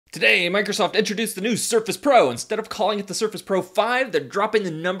Today, Microsoft introduced the new Surface Pro. Instead of calling it the Surface Pro 5, they're dropping the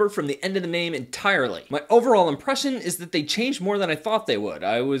number from the end of the name entirely. My overall impression is that they changed more than I thought they would.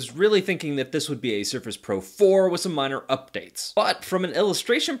 I was really thinking that this would be a Surface Pro 4 with some minor updates. But from an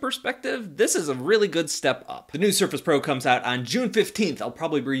illustration perspective, this is a really good step up. The new Surface Pro comes out on June 15th. I'll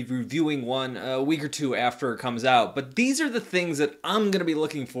probably be reviewing one a week or two after it comes out, but these are the things that I'm going to be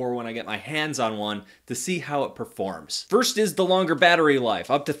looking for when I get my hands on one to see how it performs. First is the longer battery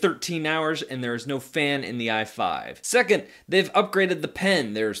life, up to 13 hours, and there is no fan in the i5. Second, they've upgraded the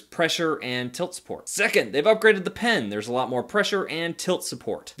pen. There's pressure and tilt support. Second, they've upgraded the pen. There's a lot more pressure and tilt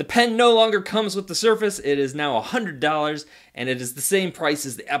support. The pen no longer comes with the Surface. It is now $100, and it is the same price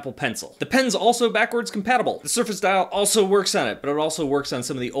as the Apple Pencil. The pen's also backwards compatible. The Surface Dial also works on it, but it also works on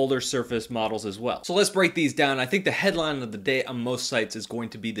some of the older Surface models as well. So let's break these down. I think the headline of the day on most sites is going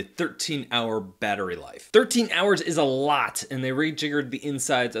to be the 13-hour battery life. 13 hours is a lot, and they rejiggered the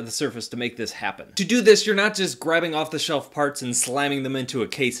insides of the Surface to make this happen. To do this, you're not just grabbing off-the-shelf parts and slamming them into a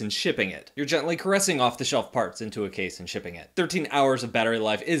case and shipping it. You're gently caressing off-the-shelf parts into a case and shipping it. 13 hours of battery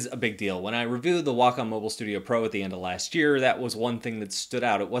life is a big deal. When I reviewed the Wacom Mobile Studio Pro at the end of last year, that was one thing that stood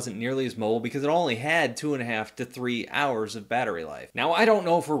out. It wasn't nearly as mobile because it only had 2.5 to 3 hours of battery life. Now, I don't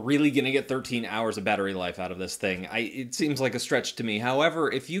know if we're really gonna get 13 hours of battery life out of this thing. It seems like a stretch to me.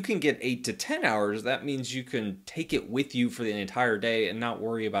 However, if you can get 8 to 10 hours, that means you can take it with you for the entire day and not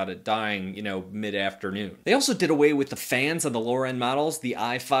worry about it dying, mid-afternoon. They also did away with the fans on the lower end models, the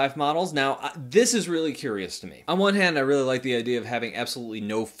i5 models. Now, this is really curious to me. On one hand, I really like the idea of having absolutely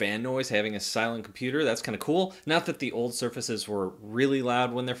no fan noise, having a silent computer. That's kind of cool. Not that the old Surfaces were really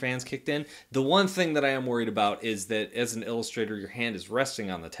loud when their fans kicked in. The one thing that I am worried about is that as an illustrator, your hand is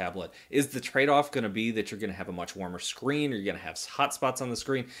resting on the tablet. Is the trade-off going to be that you're going to have a much warmer screen, or you're going to have hot spots on the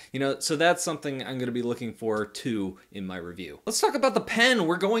screen? So that's something I'm going to be looking for too in my review. Let's talk about the pen.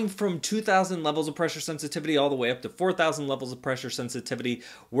 We're going from 2,000 levels of pressure sensitivity all the way up to 4,000 levels of pressure sensitivity.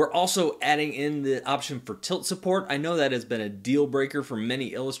 We're also adding in the option for tilt support. I know that has been a deal breaker for many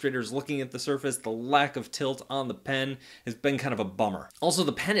illustrators looking at the Surface. The lack of tilt on the pen has been kind of a bummer. Also,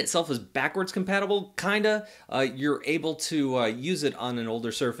 the pen itself is backwards compatible, kinda. You're able to use it on an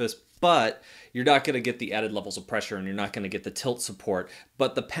older Surface, but you're not going to get the added levels of pressure, and you're not going to get the tilt support,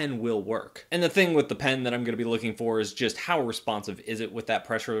 but the pen will work. And the thing with the pen that I'm going to be looking for is just how responsive is it with that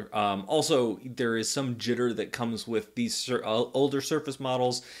pressure. Also, there is some jitter that comes with these older Surface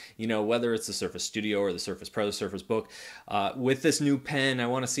models, whether it's the Surface Studio or the Surface Pro, the Surface Book. With this new pen, I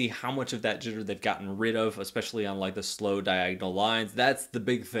want to see how much of that jitter they've gotten rid of, especially on like the slow diagonal lines. That's the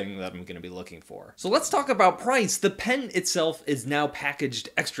big thing that I'm going to be looking for. So let's talk about price. The pen itself is now packaged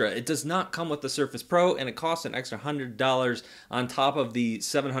extra. It does not come with the Surface Pro, and it costs an extra $100 on top of the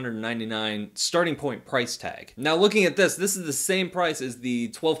 $799 starting point price tag. Now, looking at this is the same price as the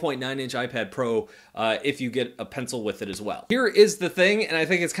 12.9-inch iPad Pro if you get a pencil with it as well. Here is the thing, and I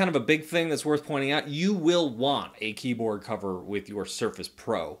think it's kind of a big thing that's worth pointing out. You will want a keyboard cover with your Surface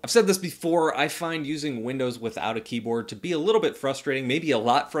Pro. I've said this before, I find using Windows without a keyboard to be a little bit frustrating, maybe a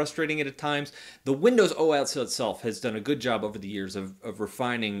lot frustrating at times. The Windows OS itself has done a good job over the years of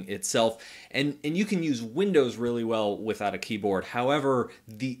refining itself, and you can use Windows really well without a keyboard. However,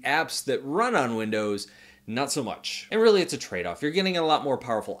 the apps that run on Windows, not so much. And really, it's a trade-off. You're getting a lot more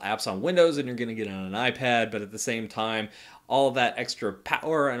powerful apps on Windows than you're going to get on an iPad, but at the same time, all that extra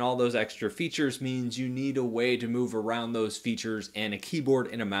power and all those extra features means you need a way to move around those features, and a keyboard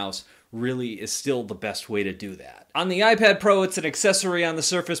and a mouse really is still the best way to do that. On the iPad Pro, it's an accessory. On the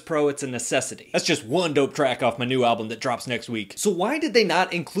Surface Pro, it's a necessity. That's just one dope track off my new album that drops next week. So why did they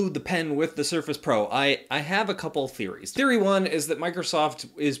not include the pen with the Surface Pro? I have a couple theories. Theory one is that Microsoft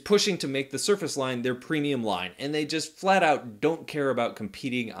is pushing to make the Surface line their premium line, and they just flat out don't care about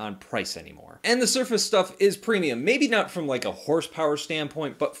competing on price anymore. And the Surface stuff is premium. Maybe not from like a horsepower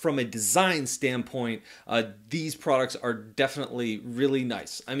standpoint, but from a design standpoint, these products are definitely really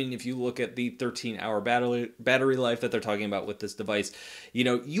nice. I mean, if you look at the 13-hour battery life that they're talking about with this device,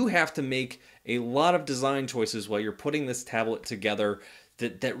 you have to make a lot of design choices while you're putting this tablet together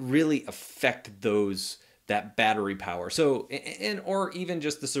that really affect that battery power. So, or even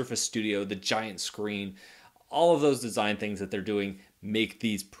just the Surface Studio, the giant screen, all of those design things that they're doing make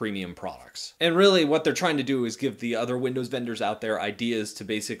these premium products. And really what they're trying to do is give the other Windows vendors out there ideas to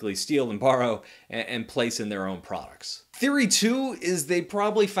basically steal and borrow and place in their own products. Theory 2 is they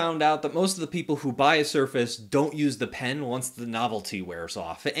probably found out that most of the people who buy a Surface don't use the pen once the novelty wears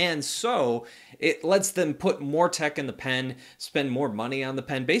off, and so it lets them put more tech in the pen, spend more money on the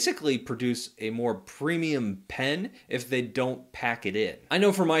pen, basically produce a more premium pen if they don't pack it in. I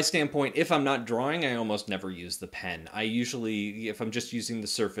know from my standpoint, if I'm not drawing, I almost never use the pen. I usually, if I'm just using the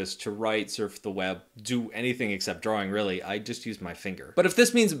Surface to write, surf the web, do anything except drawing really, I just use my finger. But if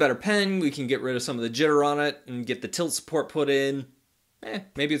this means a better pen, we can get rid of some of the jitter on it and get the tilt support put in,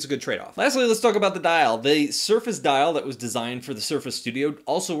 maybe it's a good trade-off. Lastly, let's talk about the dial. The Surface dial that was designed for the Surface Studio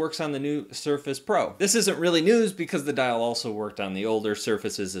also works on the new Surface Pro. This isn't really news because the dial also worked on the older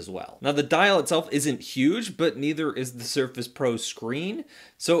Surfaces as well. Now the dial itself isn't huge, but neither is the Surface Pro screen,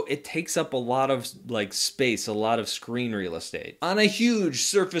 so it takes up a lot of space, a lot of screen real estate. On a huge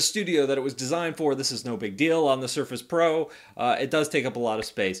Surface Studio that it was designed for, this is no big deal. On the Surface Pro, it does take up a lot of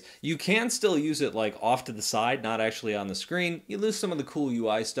space. You can still use it off to the side, not actually on the screen. You lose some of the cool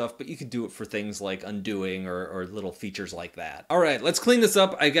UI stuff, but you could do it for things like undoing or little features like that. All right, let's clean this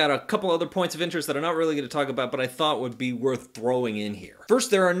up. I got a couple other points of interest that I'm not really going to talk about, but I thought would be worth throwing in here.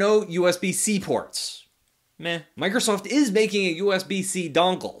 First, there are no USB-C ports. Meh. Microsoft is making a USB-C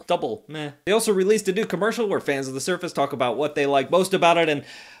dongle. Double meh. They also released a new commercial where fans of the Surface talk about what they like most about it, and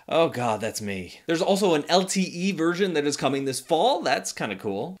oh god, that's me. There's also an LTE version that is coming this fall. That's kind of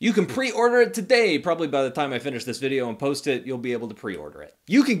cool. You can pre-order it today. Probably by the time I finish this video and post it, you'll be able to pre-order it.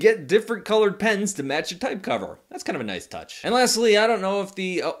 You can get different colored pens to match your type cover. That's kind of a nice touch. And lastly, I don't know if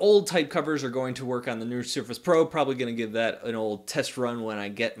the old type covers are going to work on the new Surface Pro. Probably going to give that an old test run when I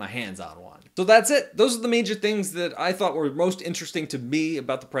get my hands on one. So that's it. Those are the major things that I thought were most interesting to me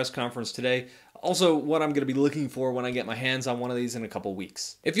about the press conference today. Also, what I'm going to be looking for when I get my hands on one of these in a couple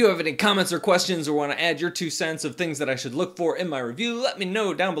weeks. If you have any comments or questions or want to add your 2 cents of things that I should look for in my review, let me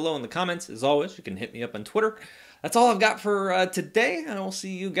know down below in the comments. As always, you can hit me up on Twitter. That's all I've got for today, and I will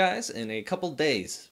see you guys in a couple days.